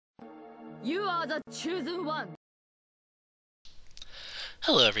You are the chosen one.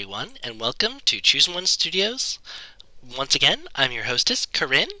 Hello everyone, and welcome to Chosen One Studios. Once again, I'm your hostess,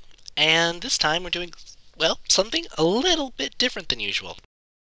 Corinne, and this time we're doing, well, something a little bit different than usual.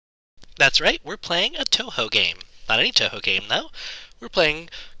 That's right, we're playing a Touhou game. Not any Touhou game, though. We're playing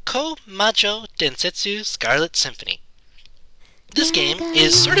Koumajou Densetsu Scarlet Symphony. This game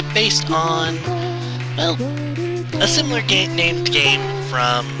is sort of based on, well, a similar named game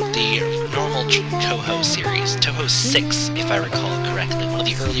from the normal Touhou series, Touhou 6, if I recall correctly, one of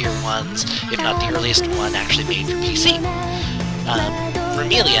the earlier ones, if not the earliest one actually made for PC.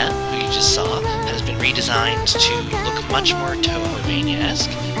 Remelia, who you just saw, has been redesigned to look much more Touhouvania-esque,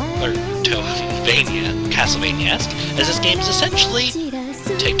 or Castlevania-esque, as this game is essentially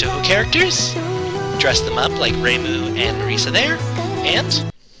take Touhou characters, dress them up like Reimu and Marisa there,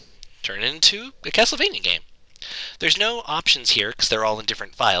 and turn it into a Castlevania game. There's no options here, because they're all in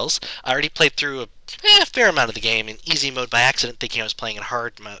different files. I already played through a fair amount of the game in easy mode by accident, thinking I was playing in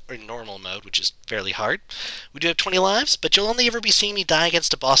hard mode, or normal mode, which is fairly hard. We do have 20 lives, but you'll only ever be seeing me die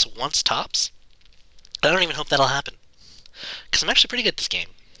against a boss once tops. I don't even hope that'll happen, because I'm actually pretty good at this game.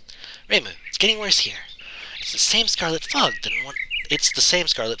 Reimu, it's getting worse here. It's the same Scarlet Fog than one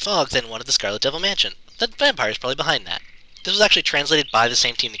of the Scarlet Devil Mansion. The vampire's probably behind that. This was actually translated by the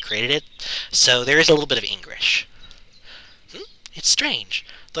same team that created it, so there is a little bit of English. It's strange.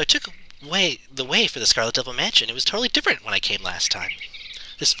 Though I took the way for the Scarlet Devil Mansion, it was totally different when I came last time.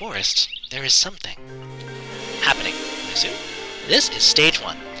 This forest, there is something happening. Soon. This is Stage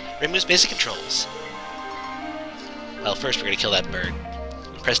 1. Reimu's basic controls. Well, first we're going to kill that bird.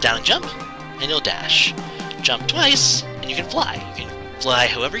 Press down and jump, and you'll dash. Jump twice, and you can fly. You can fly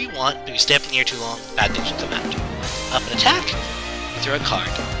however you want, but if you stay up in the air too long, bad things will come out. Up and attack, you throw a card.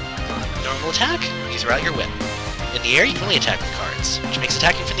 Normal attack, you throw out your whip. In the air, you can only attack with cards, which makes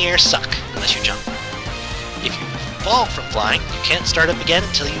attacking from the air suck, unless you jump. If you fall from flying, you can't start up again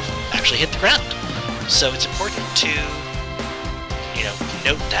until you've actually hit the ground. So it's important to,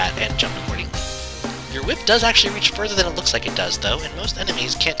 note that and jump accordingly. Your whip does actually reach further than it looks like it does, though, and most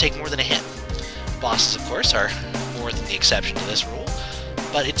enemies can't take more than a hit. Bosses, of course, are more than the exception to this rule,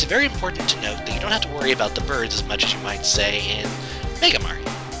 but it's very important to note that you don't have to worry about the birds as much as you might say in Mega Mario.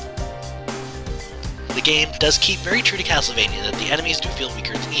 The game does keep very true to Castlevania, that the enemies do feel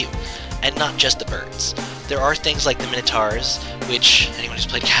weaker than you, and not just the birds. There are things like the Minotaurs, which anyone who's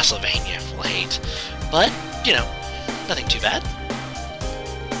played Castlevania will hate, but, nothing too bad.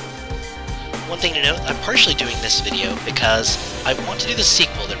 One thing to note, I'm partially doing this video because I want to do the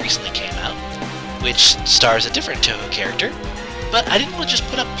sequel that recently came out, which stars a different Touhou character, but I didn't want to just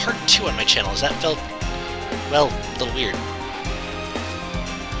put up part 2 on my channel, as that felt, well, a little weird.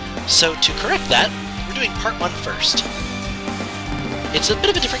 So to correct that, we're doing part 1 first. It's a bit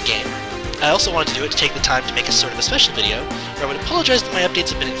of a different game. I also wanted to do it to take the time to make a sort of a special video, where I would apologize that my updates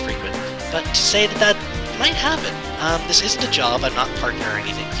have been infrequent, but to say that might happen. This isn't a job, I'm not a partner or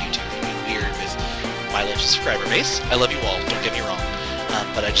anything with YouTube. It would be weird with my low subscriber base. I love you all, don't get me wrong,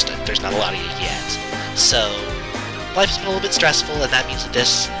 but there's not a lot of you yet. So, life has been a little bit stressful, and that means that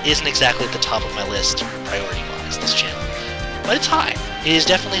this isn't exactly at the top of my list, priority-wise, this channel. But it's high. It is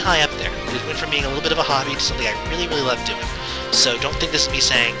definitely high up there. It went from being a little bit of a hobby to something I really, really love doing. So don't think this is me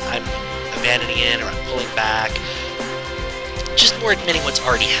saying I'm abandoning it or I'm pulling back. Just more admitting what's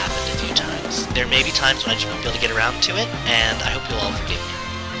already happened a few times. There may be times when I just won't be able to get around to it, and I hope you'll all forgive me.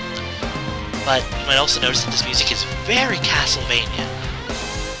 But you might also notice that this music is very Castlevania.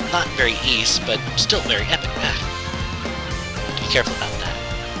 Not very East, but still very epic. Be careful about that.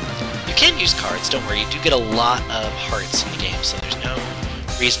 You can use cards, don't worry, you do get a lot of hearts in the game, so there's no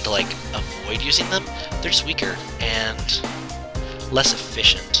reason to, avoid using them. They're just weaker and less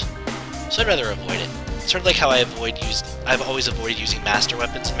efficient. So I'd rather avoid it. Sort of like how I've always avoided using Master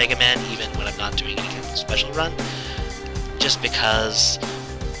Weapons in Mega Man, even when I'm not doing any kind of special run, just because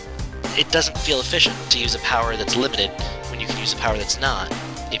it doesn't feel efficient to use a power that's limited when you can use a power that's not,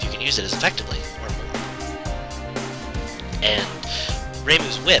 if you can use it as effectively, or more. And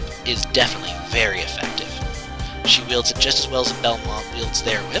Reimu's whip is definitely very effective. She wields it just as well as Belmont wields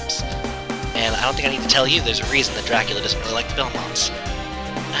their whips, and I don't think I need to tell you there's a reason that Dracula doesn't really like the Belmonts.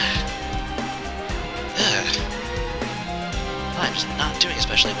 I'm just not doing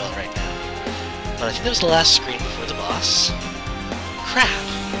especially well right now. But I think that was the last screen before the boss. Crap!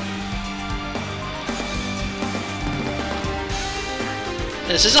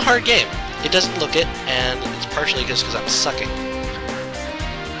 This is a hard game. It doesn't look it, and it's partially just because I'm sucking.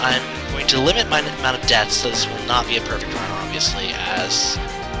 I'm going to limit my amount of deaths, so this will not be a perfect run, obviously, as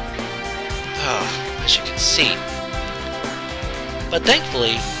you can see. But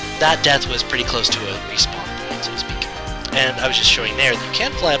thankfully, that death was pretty close to a respawn point, so to speak. And I was just showing there that you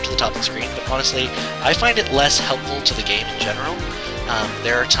can fly up to the top of the screen, but honestly, I find it less helpful to the game in general.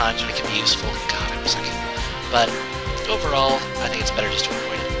 There are times when it can be useful. God, I was like, but overall, I think it's better just to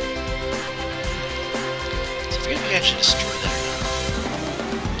avoid it. So I forget if you actually destroy that or not.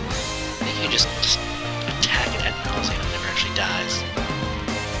 I think you can just attack it ad nauseam. It never actually dies.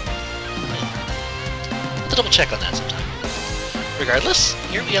 I'll have to double check on that sometime. Regardless,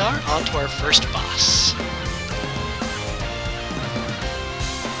 here we are, on to our first boss.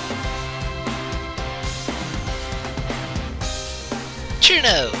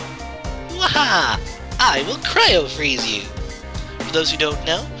 Cherno! Waha! I will cryo-freeze you! For those who don't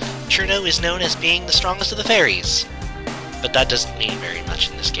know, Cherno is known as being the strongest of the fairies. But that doesn't mean very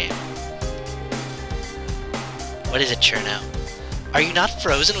much in this game. What is it, Cherno? Are you not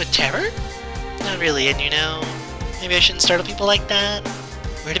frozen with terror? Not really, and you know, maybe I shouldn't startle people like that.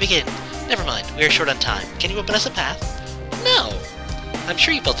 Where to begin? Never mind, we are short on time. Can you open us a path? No! I'm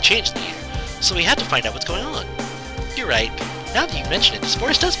sure you felt the change in the air, so we had to find out what's going on. You're right. Now that you mention it, this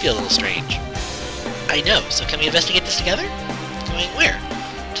forest does feel a little strange. I know, so can we investigate this together? Going where?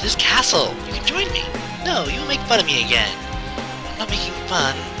 To this castle. You can join me. No, you will make fun of me again. I'm not making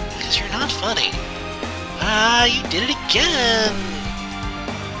fun, because you're not funny. Ah, you did it again!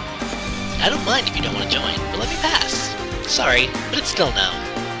 I don't mind if you don't want to join, but let me pass. Sorry, but it's still no.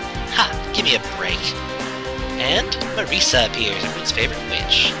 Ha! Give me a break. And Marisa appears, everyone's favorite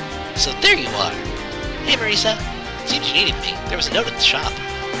witch. So there you are. Hey Marisa. Seems you needed me. There was a note at the shop.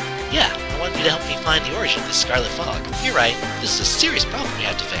 Yeah, I wanted you to help me find the origin of this scarlet fog. You're right. This is a serious problem we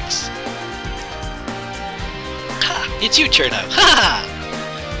have to fix. Ha! It's you, Cherno. Ha!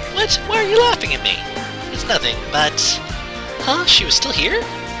 What? Why are you laughing at me? It's nothing, but... Huh? She was still here?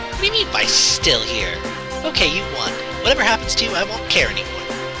 What do you mean by still here? Okay, you won. Whatever happens to you, I won't care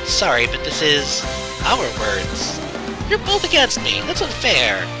anymore. Sorry, but this is... our words. You're both against me. That's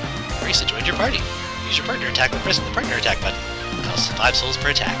unfair. Marisa joined your party. Use your partner attack by pressing the partner attack button. Costs 5 souls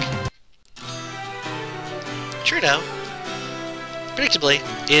per attack. Cherno, predictably,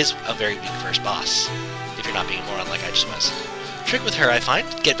 is a very weak first boss, if you're not being a moron like I just was. Trick with her, I find,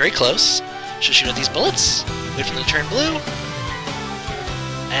 get very close, she'll shoot at these bullets, wait for them to turn blue,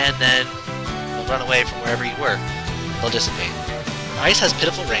 and then we'll run away from wherever you were. They'll dissipate. Ice has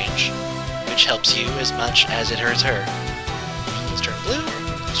pitiful range, which helps you as much as it hurts her. Let's turn blue,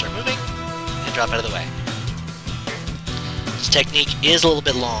 start moving, and drop out of the way. This technique is a little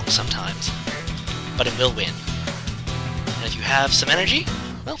bit long sometimes, but it will win. And if you have some energy,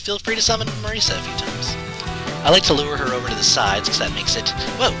 well, feel free to summon Marisa a few times. I like to lure her over to the sides, because that makes it,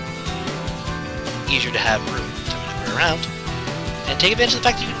 whoa, easier to have room to maneuver around, and take advantage of the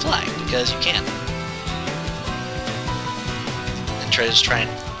fact that you can fly, because you can. And try and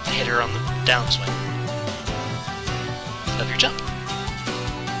hit her on the downswing of your jump,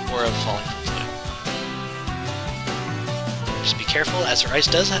 or of falling from footing. Just be careful, as her ice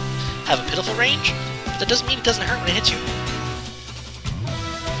does have a pitiful range, but that doesn't mean it doesn't hurt when it hits you.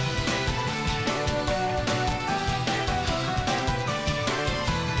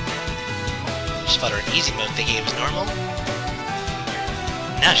 Just fought her in easy mode thinking it was normal.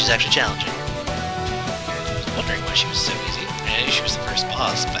 Now she's actually challenging. I was wondering why she was so easy. I knew she was the first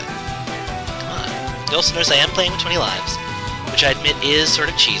boss, but come on. You also notice I am playing with 20 lives, which I admit is sort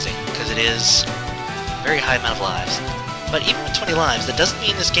of cheesing, because it is a very high amount of lives. But even with 20 lives, that doesn't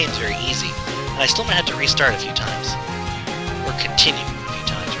mean this game's very easy, and I still might have to restart a few times. Or continue a few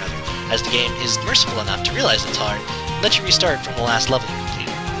times, rather, as the game is merciful enough to realize it's hard, and let you restart from the last level you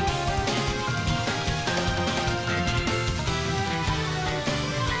completed.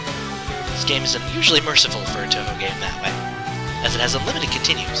 This game is unusually merciful for a Touhou game that way, as it has unlimited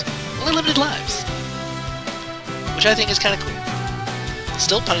continues, only limited lives. Which I think is kind of cool. It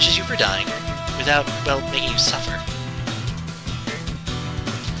still punishes you for dying, without, well, making you suffer.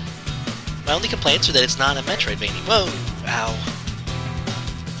 My only complaints are that it's not a Metroidvania. Whoa! Ow.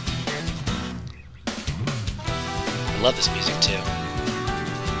 I love this music, too.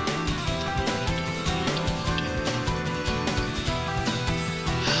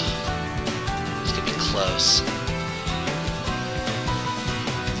 It's gonna be close.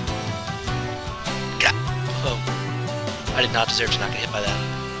 God. Whoa. I did not deserve to not get hit by that.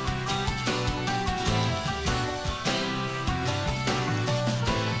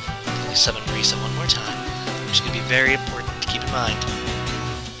 Summon Marisa one more time, which is going to be very important to keep in mind.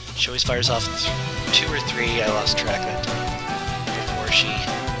 She always fires off 2 or 3, I lost track of it, before she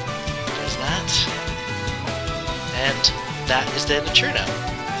does that. And that is the end of Cherno.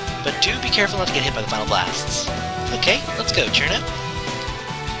 But do be careful not to get hit by the final blasts. Okay, let's go, Cherno.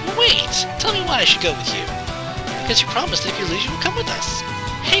 Wait! Tell me why I should go with you. Because you promised that if you lose, you would come with us.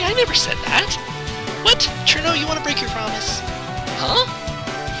 Hey, I never said that! What? Cherno, you want to break your promise? Huh?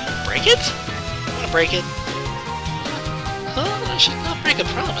 You break it? You want to break it? Huh? I should not break a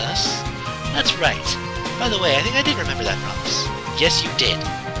promise. That's right. By the way, I think I did remember that promise. Yes, you did.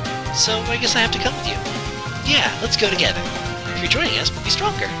 So, I guess I have to come with you. Yeah, let's go together. If you're joining us, we'll be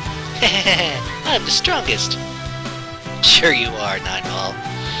stronger. Hehehe, I'm the strongest. Sure you are, Nineball.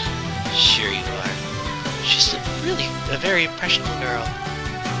 Sure you are. She's really a very impressionable girl.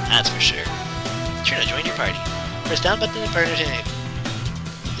 That's for sure. Sure to join your party. Press down button and partner name.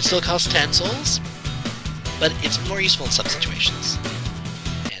 It still costs 10 souls, but it's more useful in some situations.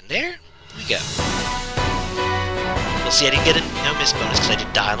 And there we go. You'll see I didn't get a no miss bonus because I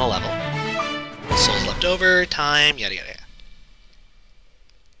did die on the level. Souls left over, time, yada yada yada.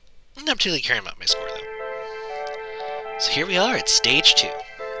 I'm not particularly caring about my score though. So here we are at stage 2.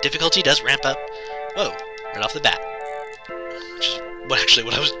 Difficulty does ramp up. Whoa, right off the bat. Which is actually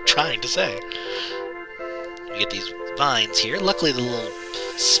what I was trying to say. We get these vines here. Luckily the little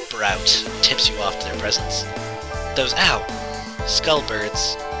sprout tips you off to their presence. Those, ow, skull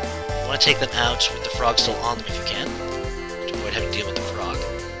birds. You want to take them out with the frog still on them if you can, to avoid having to deal with the frog.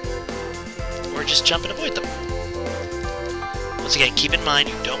 Or just jump and avoid them. Once again, keep in mind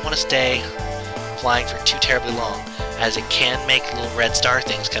you don't want to stay flying for too terribly long, as it can make little red star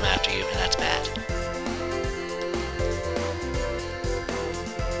things come after you, and that's bad.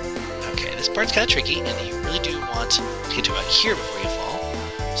 Okay, this part's kind of tricky, and you really do want to get to about here before you fall,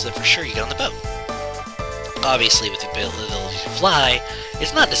 so that for sure you get on the boat. Obviously, with the ability to fly,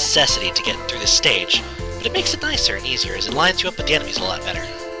 it's not a necessity to get through this stage, but it makes it nicer and easier, as it lines you up with the enemies a lot better.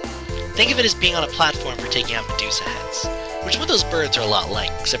 Think of it as being on a platform for taking out Medusa heads, which what those birds are a lot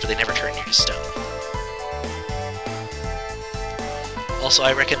like, except for they never turn you to stone. Also,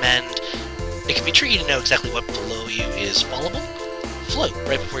 I recommend, it can be tricky to know exactly what below you is fallable. Float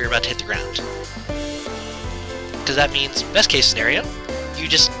right before you're about to hit the ground. Because that means, best case scenario, you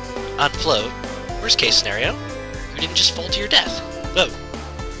just unfloat. Worst case scenario, you didn't just fall to your death. Whoa.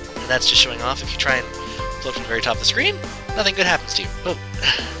 And that's just showing off if you try and float from the very top of the screen, nothing good happens to you. Whoa.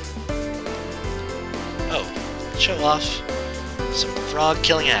 Oh, show off some frog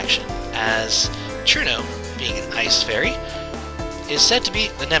killing action, as Cherno, being an ice fairy, is said to be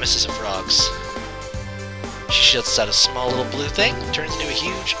the nemesis of frogs. She shoots out a small little blue thing, turns into a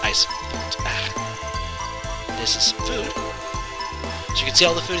huge ice bolt. Ah. This is some food. So you can see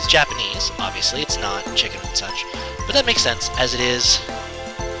all the food is Japanese, obviously, it's not chicken and such, but that makes sense, as it is,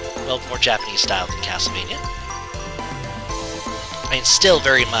 well, more Japanese style than Castlevania. I mean, still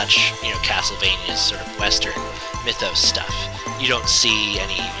very much, you know, Castlevania's sort of Western mythos stuff. You don't see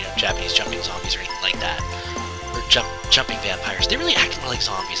any, you know, Japanese jumping zombies or anything like that. Or jumping vampires. They really act more like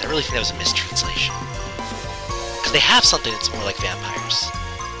zombies. I really think that was a mistranslation. Because they have something that's more like vampires.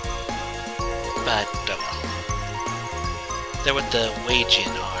 But, oh well. They're what the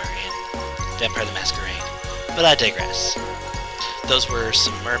Weijin are in Vampire the Masquerade. But I digress. Those were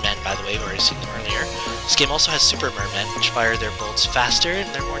some mermen, by the way, we've already seen them earlier. This game also has super mermen, which fire their bolts faster and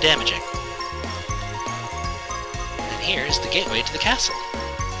they're more damaging. And here is the gateway to the castle.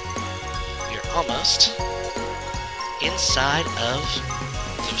 We are almost inside of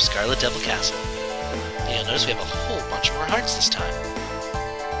the Scarlet Devil Castle. And you'll notice we have a whole bunch more hearts this time.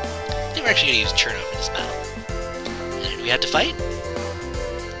 I think we're actually going to use Cherno for this battle. And who do we have to fight?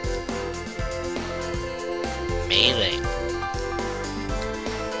 Melee.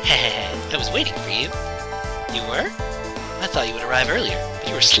 Hehehe, I was waiting for you. You were? I thought you would arrive earlier, but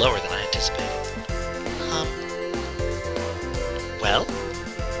you were slower than I anticipated. Well?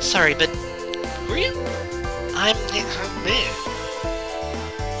 Sorry, but who are you? I'm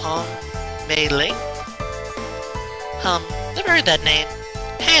Melee? Never heard that name.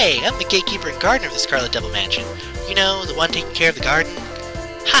 Hey, I'm the gatekeeper and gardener of the Scarlet Devil Mansion. You know, the one taking care of the garden?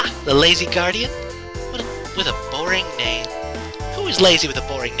 Ha! The lazy guardian? With a boring name. Who is lazy with a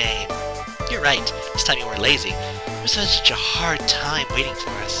boring name? You're right, this time you weren't lazy. It was such a hard time waiting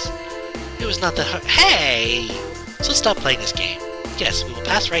for us. It was not that hard— Hey! So let's stop playing this game. Yes, we will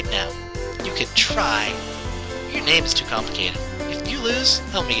pass right now. You can try. Your name is too complicated. If you lose,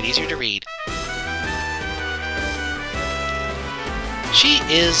 I'll make it easier to read. She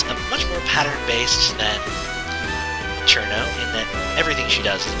is a much more pattern-based than Cherno, in that everything she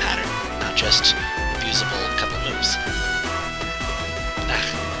does is a pattern, not just usable couple moves.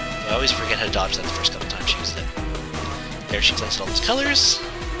 I always forget how to dodge that the first couple times she uses it. There she collects all those colors.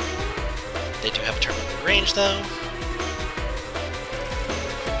 They do have a terminal range, though.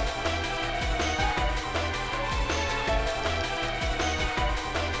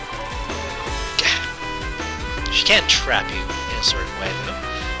 She can trap you in a sort of way, though.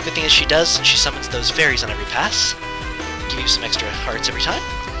 Good thing is she summons those fairies on every pass. Give you some extra hearts every time.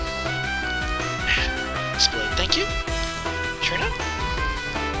 Explode, thank you. Sure enough.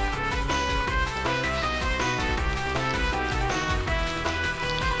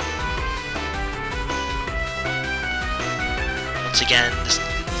 Once again,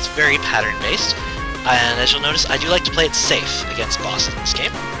 it's very pattern-based. And as you'll notice, I do like to play it safe against bosses in this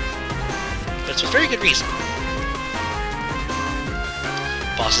game. But it's with very good reason.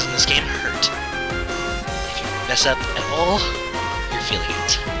 Bosses in this game hurt. If you mess up at all, you're feeling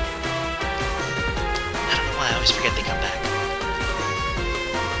it. I don't know why I always forget they come back.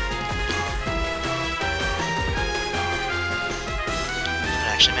 It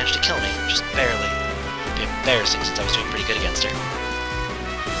actually managed to kill me, just barely. It'd be embarrassing since I was doing pretty good against her.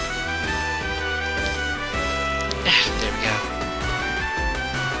 There we go.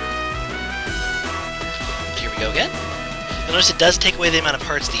 Here we go again. You'll notice it does take away the amount of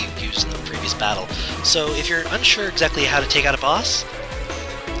hearts that you used in the previous battle. So if you're unsure exactly how to take out a boss,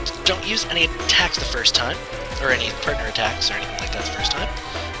 don't use any attacks the first time, or any partner attacks or anything like that the first time,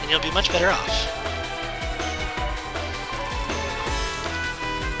 and you'll be much better off.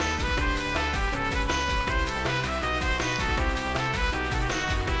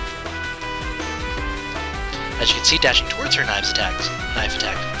 As you can see, dashing towards her knife attack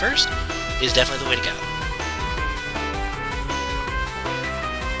first is definitely the way to go.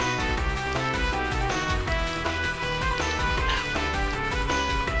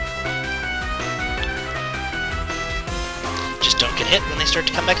 Just don't get hit when they start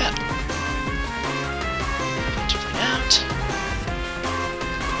to come back up. Filtering out.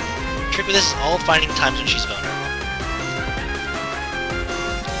 Trick with this is all finding times when she's vulnerable.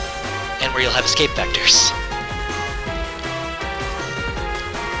 And where you'll have escape vectors.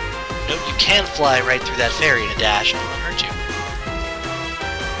 Note you can fly right through that fairy in a dash and it won't hurt you.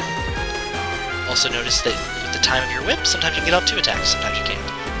 Also notice that with the time of your whip, sometimes you can get off 2 attacks, sometimes you can't.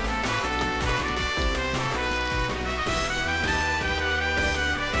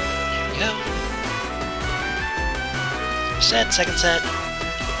 There we go. Set, second set.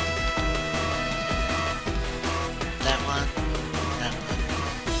 That one. That one.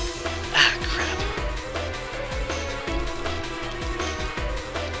 Ah, crap.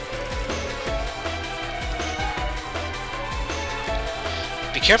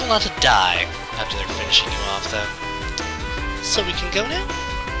 Be careful not to die after they're finishing you off, though. So we can go now?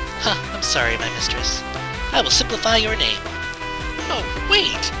 Huh, I'm sorry, my mistress. I will simplify your name. Oh,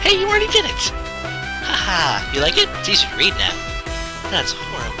 wait! Hey, you already did it! Haha, you like it? It's easy to read now. That's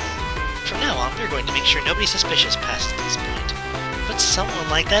horrible. From now on, we're going to make sure nobody suspicious passes this point. But someone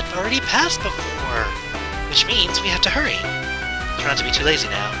like that already passed before. Which means we have to hurry. Try not to be too lazy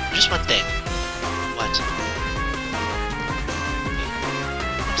now. Just one thing. What?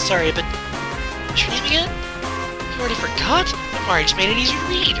 Sorry, but what's your name again? You already forgot? But Mario just made it easy to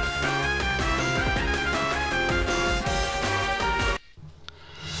read.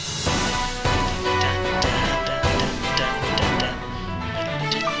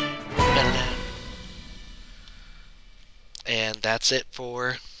 And that's it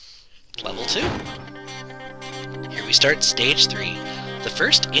for level 2. Here we start stage 3. The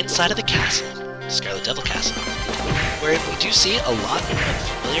first inside of the castle, Scarlet Devil Castle, where we do see a lot of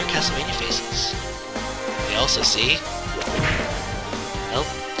familiar Castlevania faces. We also see, well,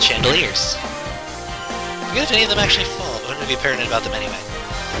 chandeliers. Forget if any of them actually fall, but I'm going to be paranoid about them anyway.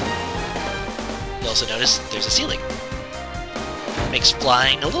 You also notice there's a ceiling. Makes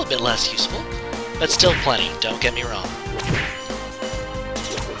flying a little bit less useful, but still plenty, don't get me wrong.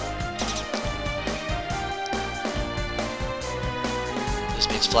 Those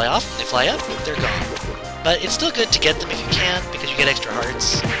mates fly off, they fly up, they're gone. But it's still good to get them if you can, because you get extra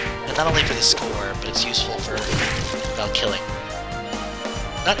hearts. And not only for the score, but it's useful for without killing.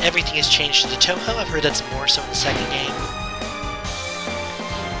 Not everything is changed to the Touhou. I've heard that's more so in the second game.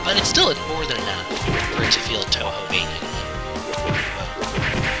 But it's still more than enough for it to feel Touhou-vania.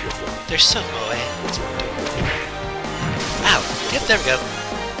 They're so moe. Ow! Yep, there we go.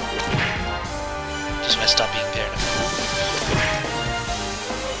 Just when I stop being paranoid.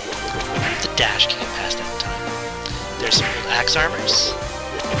 The dash can get past that time. There's some old axe armors.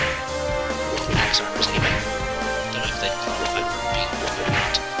 Axe armors, anyway. Don't know if they qualify for being or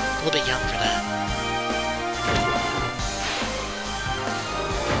not. A little bit young for that.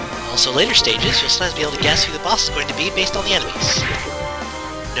 Also, later stages, you'll sometimes be able to guess who the boss is going to be based on the enemies.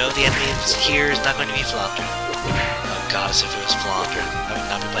 No, the enemy here is not going to be Flandre. Oh god, as if it was Flandre. I would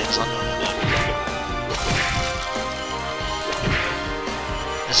not be playing this on normal mode.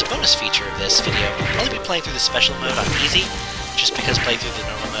 As as a bonus feature of this video, I'll probably be playing through the special mode on easy, just because playing through the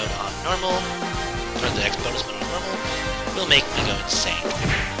normal mode on normal, or the next bonus mode on normal, will make me go insane.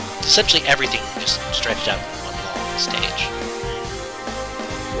 Essentially everything just stretched out in one long stage.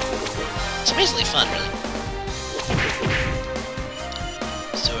 It's amazingly fun, really.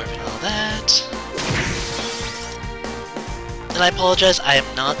 Absorbing all that. And I apologize, I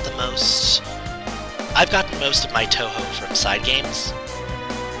am not the most... I've gotten most of my Touhou from side games,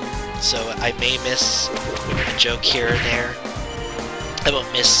 so I may miss a joke here or there. I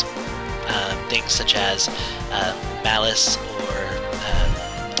won't miss things such as malice or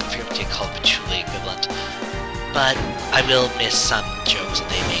I forget what you call it, patchouli equivalent, but I will miss some jokes that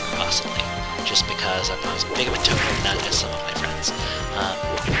they make possibly, just because I'm not as big of a Touhou nut as some of my friends,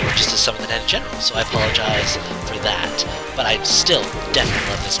 or just as some of the net in general, so I apologize for that, but I still definitely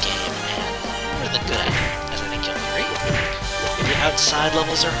love this game, and more than good at it, as I think you'll agree. The outside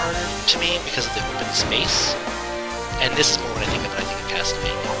levels are harder to me because of the open space, and this is more what I think of when I think of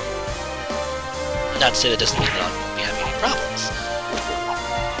Castlevania. Not to say that doesn't mean that I won't be having any problems,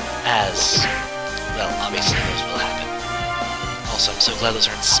 as, well, obviously those will happen. Also, I'm so glad those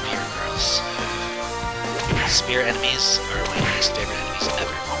aren't spear girls. Spear enemies are my least favorite enemies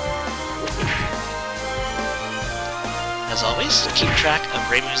ever. As always, keep track of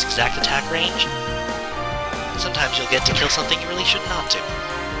Reimu's exact attack range. Sometimes you'll get to kill something you really should not to.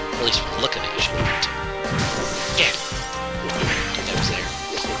 Or at least from the look of it, you should not to. Yeah. That was there.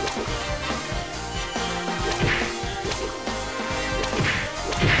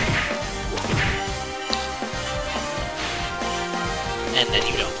 And then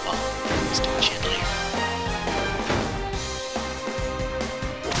you don't fall. Stupid chandelier.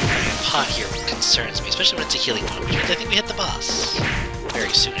 Hot here concerns me, especially when it's a healing one, which means I think we hit the boss.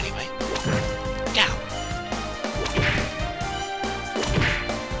 Very soon, anyway. Gow!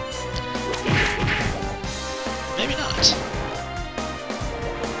 Maybe not.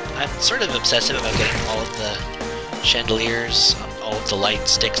 I'm sort of obsessive about getting all of the chandeliers, all of the light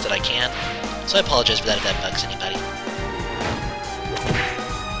sticks that I can, so I apologize for that if that bugs anybody.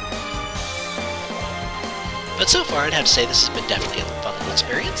 But so far, I'd have to say this has been definitely a fun little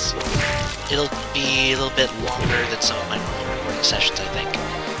experience. It'll be a little bit longer than some of my normal recording sessions, I think.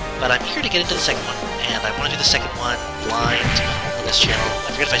 But I'm here to get into the second one, and I want to do the second one blind on this channel.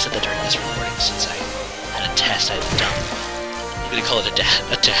 I forget if I said that during this recording, since I had a test I had to dump. I'm going to call it a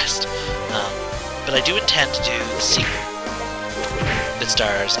test. But I do intend to do the sequel that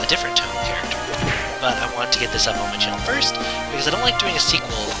stars a different Touhou character. But I want to get this up on my channel first, because I don't like doing a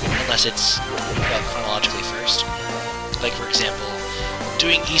sequel unless it's, well, chronologically first. Like, for example,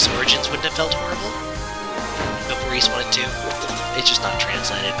 doing East Origins wouldn't have felt horrible before East 1 and 2. It's just not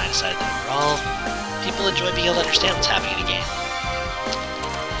translated, and I decided that overall, people enjoy being able to understand what's happening in a game.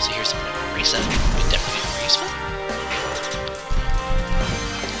 So here's some reset. Would definitely be more useful.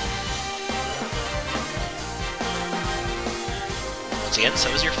 Once again, so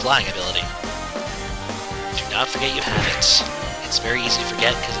is your flying ability. Do not forget you have it. It's very easy to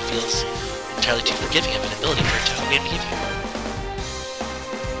forget because it feels entirely too forgiving of an ability for a Touhou game to give you.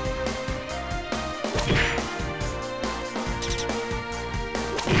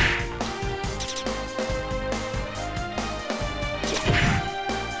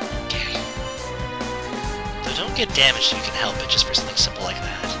 Okay. Though don't get damaged if you can help it just for something simple like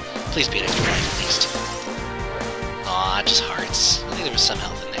that. Please be an extra life at least. Aw, just hearts. I think there was some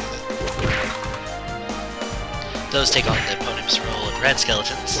health in there, though. Those take on the opponent's role of red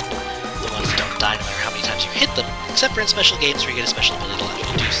skeletons, the ones that don't die no matter how many times you hit them, except for in special games where you get a special ability to allow you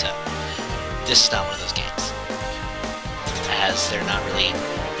to do so. This is not one of those games, as there are not really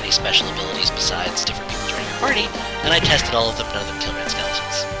any special abilities besides different people joining your party, and I tested all of them, none of them kill red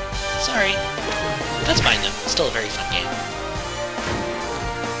skeletons. Sorry. That's fine though, it's still a very fun game.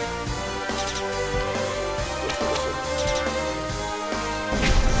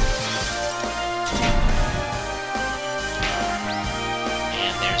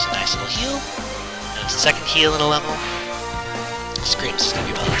 Nice little heal. And it's the second heal in a level. Screams is gonna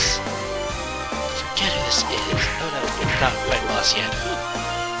be boss. Forget who this is. Oh no, not quite boss yet. Whew.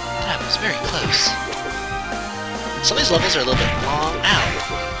 That was very close. Some of these levels are a little bit long. Ow!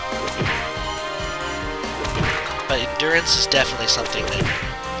 But endurance is definitely something that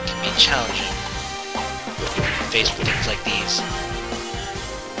can be challenging faced with things like these.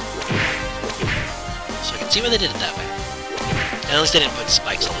 So I can see why they did it that way. And at least they didn't put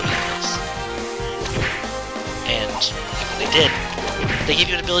spikes all over the place. And when they did, they gave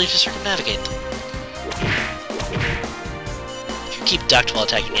you an ability to circumnavigate them. If you keep ducked while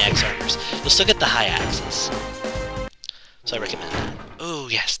attacking the axe armors, you'll still get the high axes. So I recommend that. Oh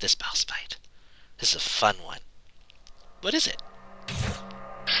yes, this boss fight. This is a fun one. What is it?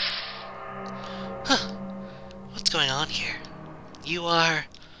 Huh. What's going on here? You are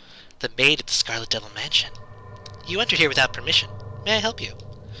the maid of the Scarlet Devil Mansion. You entered here without permission. May I help you?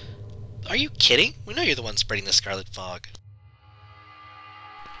 Are you kidding? We know you're the one spreading the scarlet fog.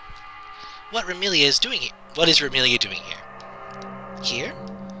 What Remelia is doing here? What is Remelia doing here? Here?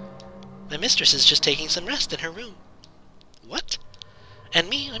 My mistress is just taking some rest in her room. What? And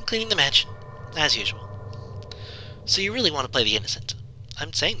me, I'm cleaning the mansion, as usual. So you really want to play the innocent?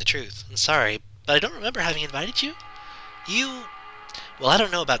 I'm saying the truth. I'm sorry, but I don't remember having invited you. Well, I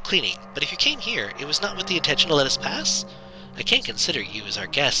don't know about cleaning, but if you came here, it was not with the intention to let us pass. I can't consider you as our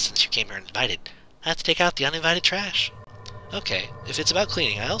guest since you came here uninvited. I have to take out the uninvited trash. Okay, if it's about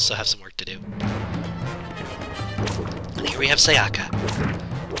cleaning, I also have some work to do. And here we have Sayaka.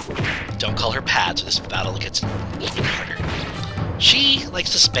 Don't call her Pads, or this battle gets even harder. She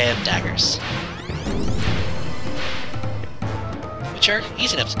likes to spam daggers, which are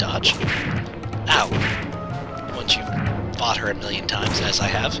easy enough to dodge. Ow. Once you've fought her a million times, as I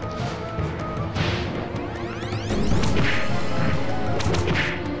have.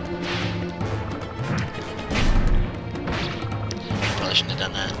 Probably shouldn't have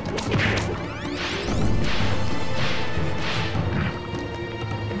done that.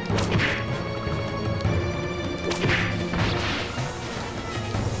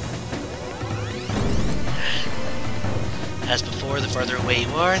 As before, the farther away you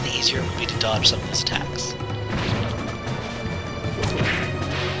are, the easier it will be to dodge some of those attacks.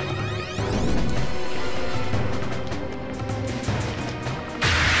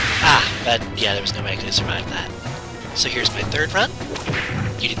 But yeah, there was no way I could have survived that. So here's my third run.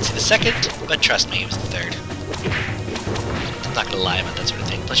 You didn't see the second, but trust me, it was the third. I'm not gonna lie about that sort of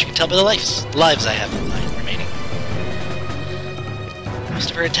thing. Plus you can tell by the lives I have remaining.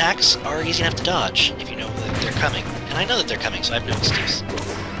 Most of her attacks are easy enough to dodge, if you know that they're coming. And I know that they're coming, so I have no excuse.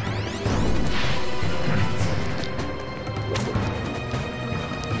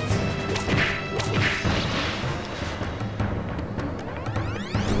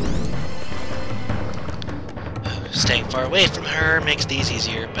 Staying far away from her makes these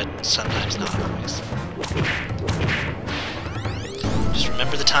easier, but sometimes not always. Just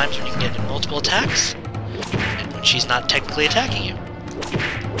remember the times when you can get in multiple attacks, and when she's not technically attacking you.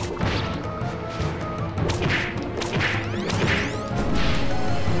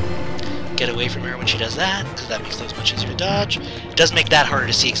 Get away from her when she does that, because that makes those much easier to dodge. It does make that harder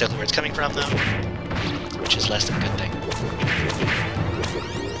to see exactly where it's coming from, though, which is less than a good thing.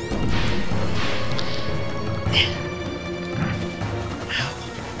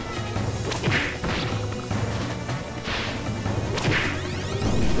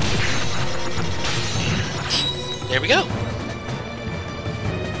 There we go!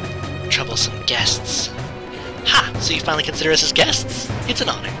 Troublesome guests. Ha! So you finally consider us as guests? It's an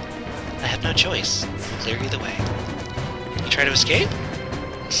honor. I have no choice. Clear you the way. You try to escape?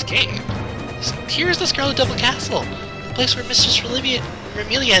 Escape? Here's the Scarlet Devil Castle! The place where Mistress Remelia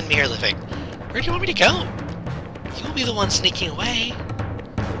and me are living. Where do you want me to go? You will be the one sneaking away.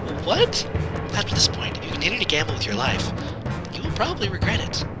 What? After this point, if you continue to gamble with your life, you will probably regret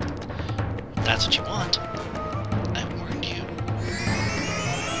it. If that's what you want.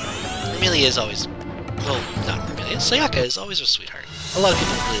 Remelia is always... well, not Remelia. Sayaka is always a sweetheart. A lot of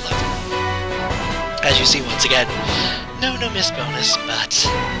people really love her. As you see once again, no miss bonus, but...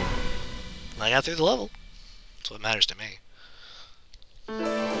 I got through the level. That's what matters to me.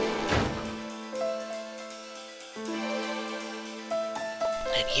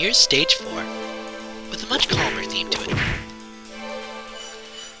 And here's stage 4, with a much calmer theme to it.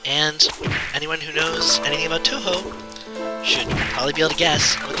 And anyone who knows anything about Touhou should probably be able to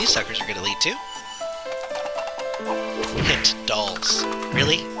guess what these suckers are going to lead to. Hint, dolls.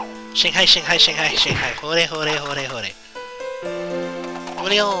 Really? Shanghai, Shanghai, Shanghai, Shanghai. Hore, hore, hore, hore.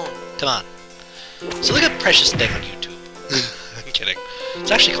 Come on. So look at Precious Thing on YouTube. I'm kidding.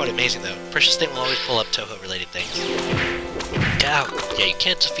 It's actually quite amazing though. Precious Thing will always pull up Touhou related things. Ow. Yeah, you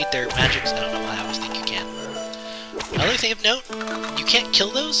can't defeat their magics. I don't know why I always think you can. Another thing of note, you can't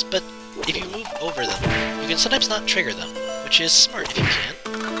kill those, but if you move over them, you can sometimes not trigger them, which is smart if you can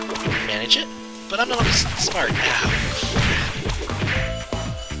manage it, but I'm not always smart. Ow.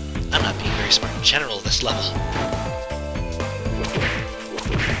 I'm not being very smart in general this level.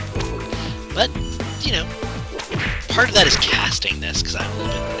 But, you know, part of that is casting this, because I'm a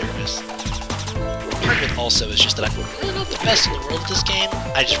little bit nervous. Part of it also is just that I'm really not the best in the world at this game.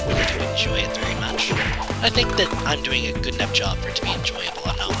 I just really do enjoy it very much. I think that I'm doing a good enough job for it to be enjoyable.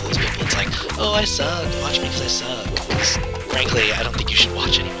 I'm not one of those people that's like, oh, I suck, watch me because I suck. frankly, I don't think you should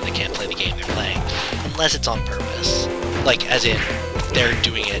watch anyone that can't play the game they're playing, unless it's on purpose. Like, as in, they're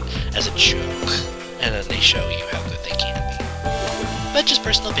doing it as a joke, and then they show you how good they can be. But just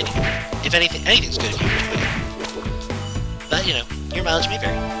personal opinion. If anything's good if you enjoy it. But, you know, your mileage may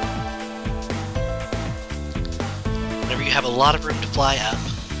vary. Whenever you have a lot of room to fly up,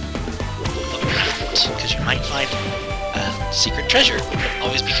 look around, because you might find a secret treasure. But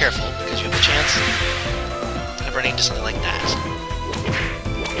always be careful, because you have the chance of running into something like that.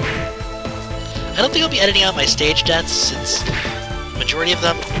 I don't think I'll be editing out my stage deaths, since the majority of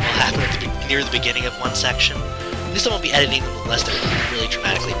them will happen near the beginning of one section. At least I won't be editing them unless they're really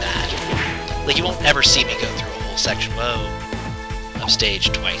dramatically bad. Like, you won't ever see me go through a whole section, of stage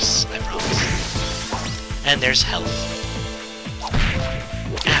twice, I promise. And there's health.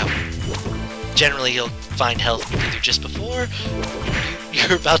 Ow. Generally, you'll find health either just before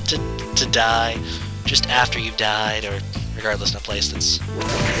you're about to die, just after you've died, or regardless in a place that's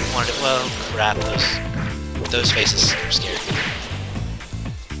wanted to. Whoa, crap, those faces are scary.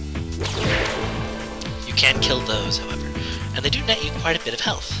 You can kill those, however, and they do net you quite a bit of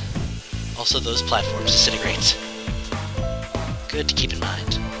health. Also, those platforms disintegrate. Good to keep in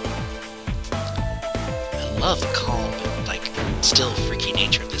mind. I love the calm, but, like, still freaky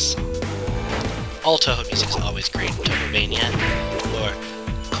nature of this song. All Touhou music is always great. Touhou Mania, or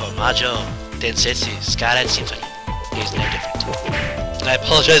Koumajou, Densetsu, Scarlet, Symphony is no different. And I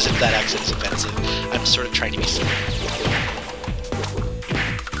apologize if that accent is offensive. I'm sort of trying to be silly.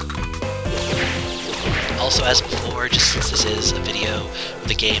 Also, as before, just since this is a video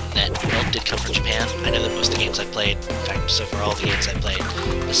with a game that did come from Japan, I know that most of the games I've played, in fact, so far all the games I've played,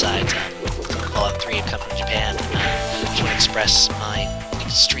 besides Fallout 3 have come from Japan, I just want to express my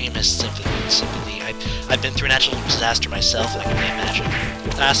extremist sympathy. I've been through a natural disaster myself, and I can only imagine.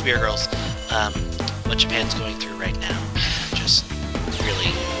 Ask Beer Girls what Japan's going through right now. Just,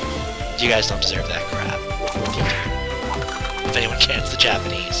 really, you guys don't deserve that crap. If anyone can, it's the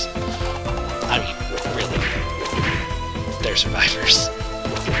Japanese. I mean, really, they're survivors.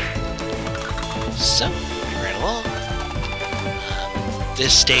 So, we ran along.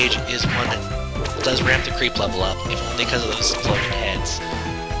 This stage is one that does ramp the creep level up, if only because of those floating heads.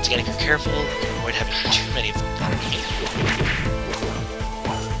 So again, if you're careful, you can avoid having too many of them following you.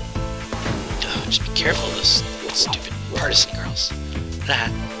 Just be careful of those stupid partisan girls.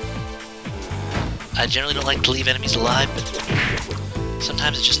 I generally don't like to leave enemies alive, but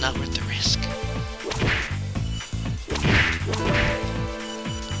sometimes it's just not worth the risk.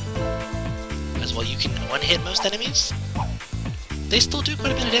 As well, you can one-hit most enemies, they still do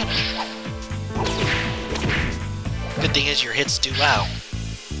quite a bit of damage. Good thing is your hits do wow.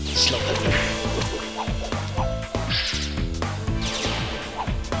 Slow them.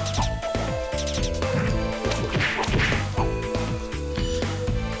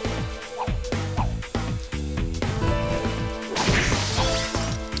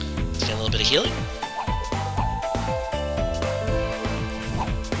 Let's get a little bit of healing.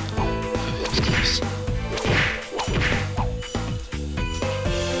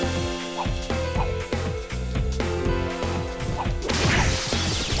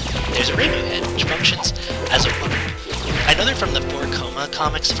 There's a rainbow head, which functions as a weapon. I know they're from the 4 Coma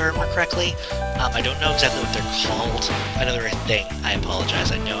comics, if I remember correctly. I don't know exactly what they're called. I know they're a thing. I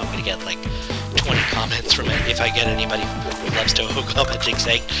apologize. I know I'm gonna get like 20 comments from it if I get anybody who loves Touhou commenting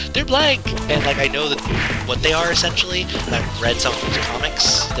saying they're blank, and like I know that what they are essentially. And I've read some of those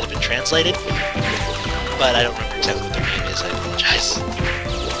comics that have been translated, but I don't remember exactly what their name is. I apologize.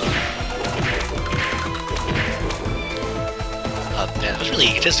 Man, that was really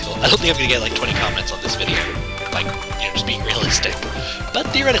egotistical. I don't think I'm gonna get like 20 comments on this video, like, you know, just being realistic. But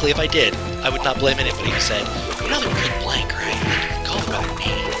theoretically, if I did, I would not blame anybody who said, you know, they're really blank, right? Like, you can call them by their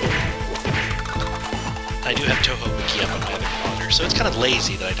name. I do have Touhou Wiki up on my other monitor, so it's kind of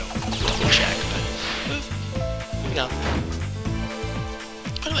lazy that I don't double check, but moving on.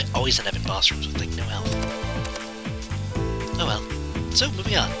 Why do I always end up in boss rooms with like no health? Oh well. So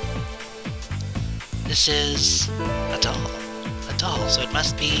moving on. This is a doll. So it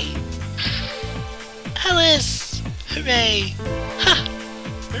must be Alice! Hooray! Ha!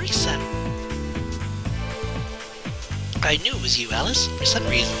 Marisa! I knew it was you, Alice. For some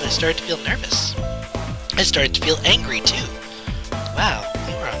reason, I started to feel nervous. I started to feel angry, too. Wow,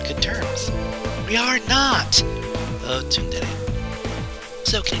 we were on good terms. We are not! Oh, tsundere.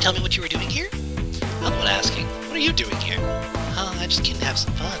 So, can you tell me what you were doing here? I'm the one asking. What are you doing here? Oh, I just came to have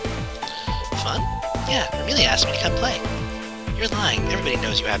some fun. Fun? Yeah, Amelia asked me to come play. You're lying. Everybody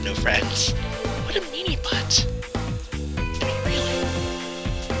knows you have no friends. What a meanie butt. I mean, really?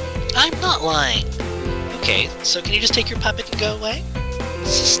 I'm not lying. Okay, so can you just take your puppet and go away?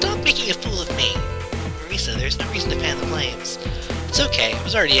 Stop making a fool of me! Marisa, there's no reason to fan the flames. It's okay, I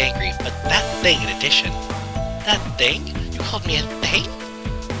was already angry, but that thing in addition... That thing? You called me a thing?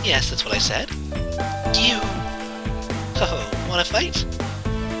 Yes, that's what I said. You... Oh, wanna fight?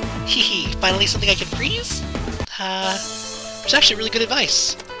 Hehe, finally something I can freeze? It's actually really good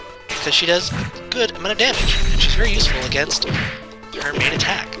advice. Because she does a good amount of damage, and she's very useful against her main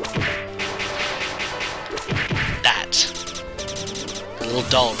attack. That. Her little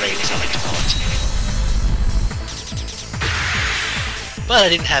doll raid, as I like to call it. But I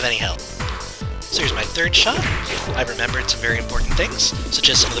didn't have any help. So here's my third shot. I've remembered some very important things, such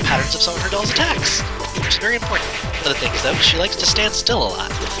as some of the patterns of some of her doll's attacks. Which is very important. One of the things, though, is she likes to stand still a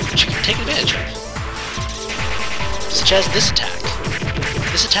lot, which you can take advantage of. Such as this attack.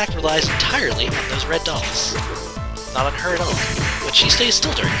 This attack relies entirely on those red dolls. Not on her at all, but she stays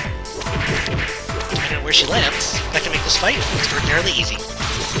still during it. Depending on where she lands, that can make this fight extraordinarily easy.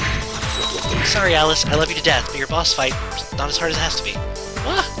 Sorry, Alice, I love you to death, but your boss fight is not as hard as it has to be.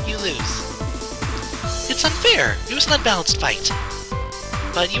 Ah, you lose. It's unfair! It was an unbalanced fight.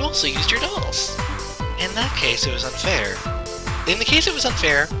 But you also used your dolls. In that case, it was unfair. In the case it was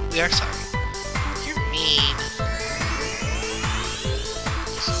unfair, we are sorry. You're mean.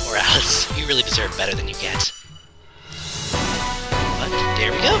 Poor Alice, you really deserve better than you get. But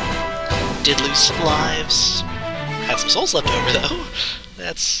there we go. Did lose some lives. Had some souls left over, though.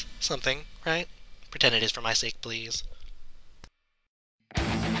 That's something, right? Pretend it is for my sake, please.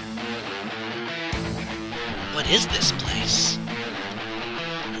 What is this place?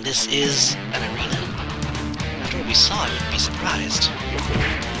 This is an arena? After what we saw, you would be surprised.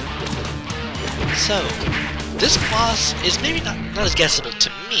 So, this boss is maybe not as guessable to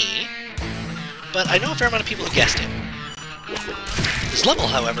me, but I know a fair amount of people who guessed it. This level,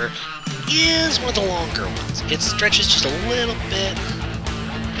 however, is one of the longer ones. It stretches just a little bit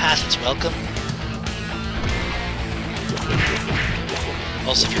past its welcome.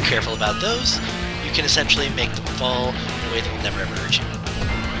 Also, if you're careful about those, you can essentially make them fall in a way that will never ever hurt you.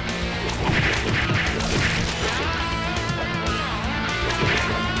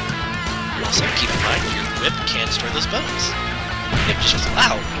 Also, keep in mind, your whip can destroy those bones. Yep, just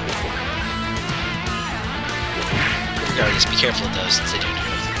wow. Regardless, be careful of those since they do a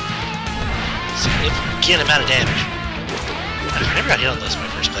significant amount of damage. I never got hit on those when I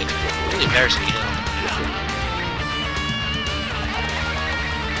first played. It's really embarrassing to get hit on them now.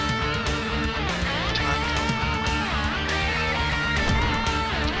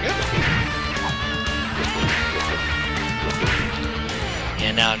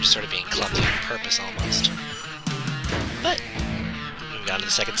 And now I'm just sort of being clumsy on purpose, almost. But, moving on to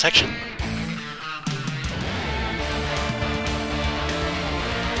the second section.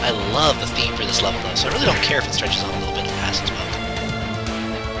 I love the theme for this level, though, so I really don't care if it stretches on a little bit past its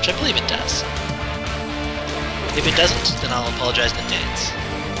welcome. Which I believe it does. If it doesn't, then I'll apologize in advance.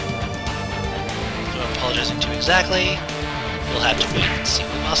 If I'm apologizing too exactly, we'll have to wait and see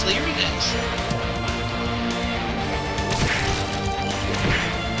what the boss of the arena is.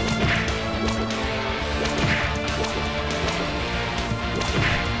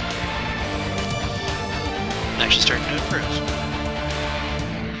 I'm actually starting to improve.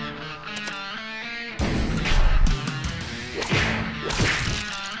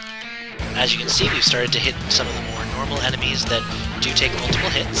 As you can see, we've started to hit some of the more normal enemies that do take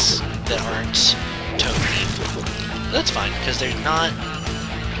multiple hits that aren't Touhou themed. That's fine, because there's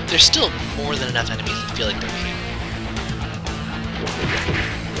still more than enough enemies that feel like they're here.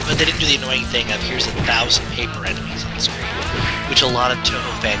 But they didn't do the annoying thing of here's 1,000 paper enemies on the screen, which a lot of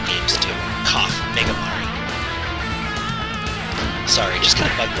Touhou fan games do. Cough, Mega Mari. Sorry, just kind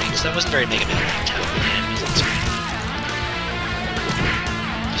of bugged me, because that wasn't very Mega Man-like to have many enemies on the screen.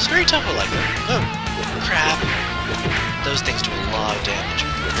 It's very Touhou-like, though. Oh, crap. Those things do a lot of damage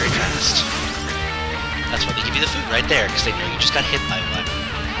very fast. That's why they give you the food right there, because they know you just got hit by one.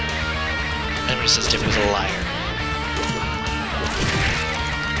 Anyone who says different is a liar.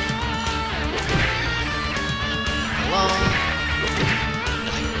 Along.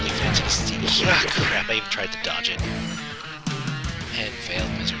 Nothing really fancy to see. Ah, crap, I even tried to dodge it. And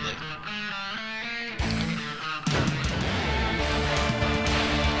failed miserably.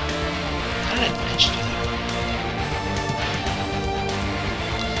 I didn't manage to do that.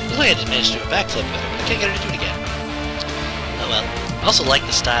 Looks like I didn't manage to do a backflip with her, but I can't get her to do it again. Oh well. I also like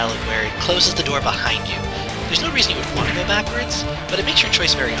the style of where it closes the door behind you. There's no reason you would want to go backwards, but it makes your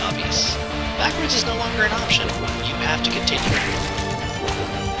choice very obvious. Backwards is no longer an option. You have to continue.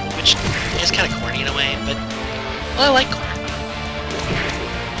 Which is kind of corny in a way, but well, I like corn.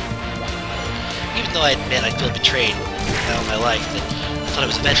 even though I admit I feel betrayed all my life that I thought it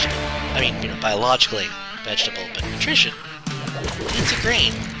was a vegetable. I mean, you know, biologically vegetable, but nutrition, it's a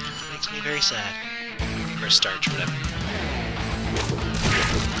grain. It makes me very sad. Or starch or whatever.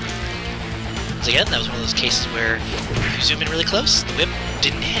 Once again, that was one of those cases where if you zoom in really close, the whip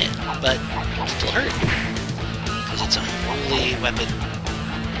didn't hit, but it still hurt. Because it's a holy weapon.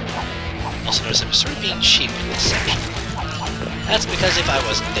 Also notice I'm sort of being cheap in this section. That's because if I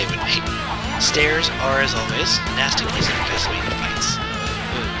wasn't, they would be. Stairs are, as always, nasty places for Castlevania fights.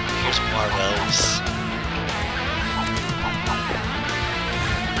 Ooh, here's Warwelves.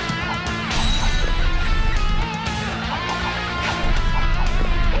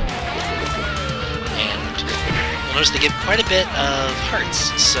 You'll notice they give quite a bit of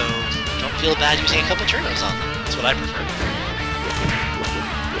hearts, so don't feel bad using a couple turnos on them. That's what I prefer.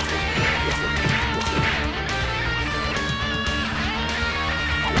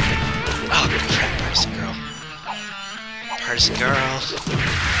 Oh crap, Partisan Girl. Partisan Girl.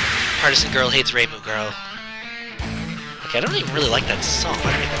 Partisan Girl hates Reimu Girl. Okay, I don't even really like that song.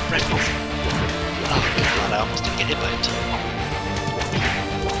 Why do I make that reference? Oh god, I almost didn't get hit by it too.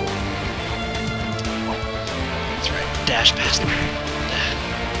 Dash past them.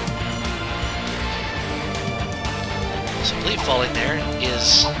 So I believe falling there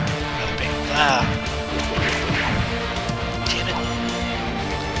is rather painful. Ah. Damn it.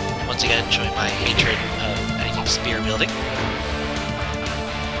 Once again, showing my hatred of anything spear wielding.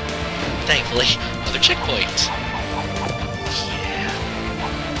 Thankfully, another checkpoint. Yeah.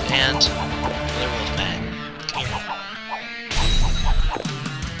 And another wolfman. Come here.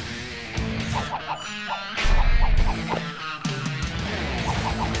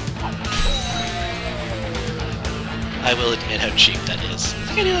 I will admit how cheap that is. I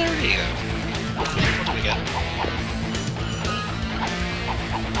think I did that already, though. What do we got?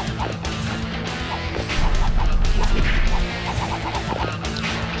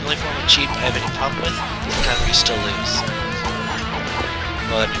 The only form of cheap I have any problem with is the kind where you still lose.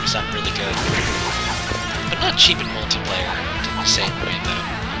 Well, that maybe sound really good. But not cheap in multiplayer, in the same way, though.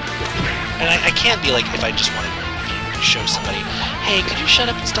 And I can be like, if I just want to show somebody, hey, could you shut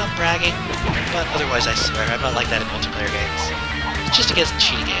up and stop bragging? But otherwise, I swear, I'm not like that in multiplayer games. It's just against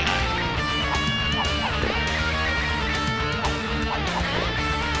cheating AI.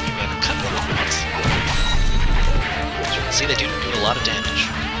 We have a couple of ones. As you can see, they do a lot of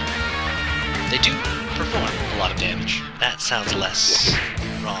damage. They do perform a lot of damage. That sounds less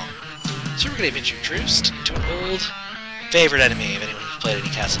wrong. So we're going to be introduced into an old favorite enemy of anyone who's played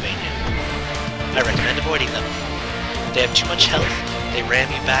any Castlevania. I recommend avoiding them. They have too much health, they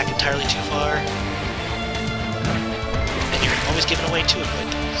ram you back entirely too far, and you're always giving away too good,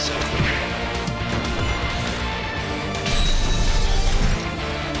 so...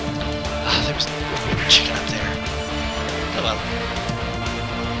 Ah, there was chicken up there. Oh well.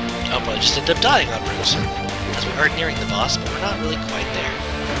 I'll probably just end up dying en route, as we are nearing the boss, but we're not really quite there.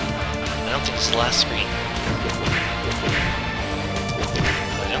 I don't think this is the last screen.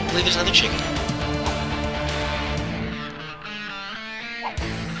 But I don't believe there's another chicken.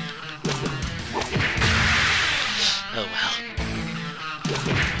 Oh well.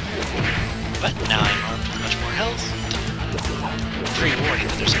 But now I'm armed with much more health. Pre-warning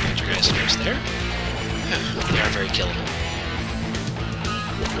that there's a poltergeist first there. They are very killable.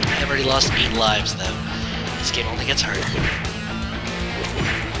 I've already lost 8 lives though. This game only gets harder.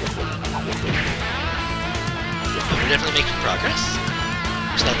 But we're definitely making progress.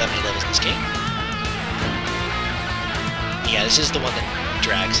 There's not that many levels in this game. Yeah, this is the one that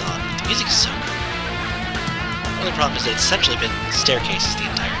drags on. The music is so good. The only problem is that it's essentially been staircases the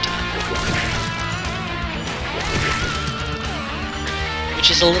entire time.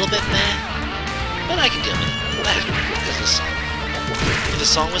 Which is a little bit meh, but I can deal with it. Because of the song. If the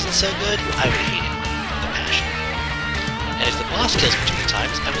song wasn't so good, I would hate it with a passion. And if the boss kills me too many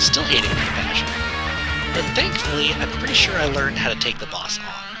times, I will still hate it with a passion. But thankfully, I'm pretty sure I learned how to take the boss on.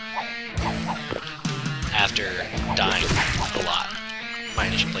 After dying a lot. My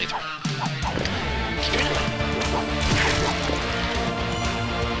initial playthrough. Keep trying to win.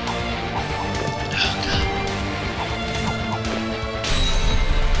 Oh god.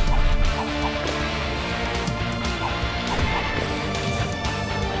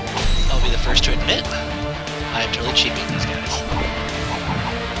 I'll be the first to admit, I am totally cheaping these guys.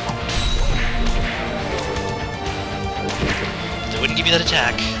 They wouldn't give you that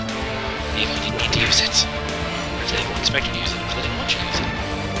attack if you didn't need to use it. Or if they didn't expect you to use it, if they didn't want you to use it.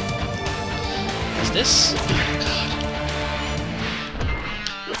 Is this? Oh god.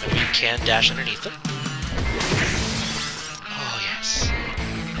 Maybe you can dash underneath them. Oh yes.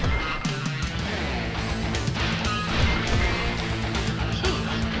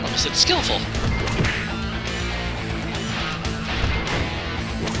 and skillful.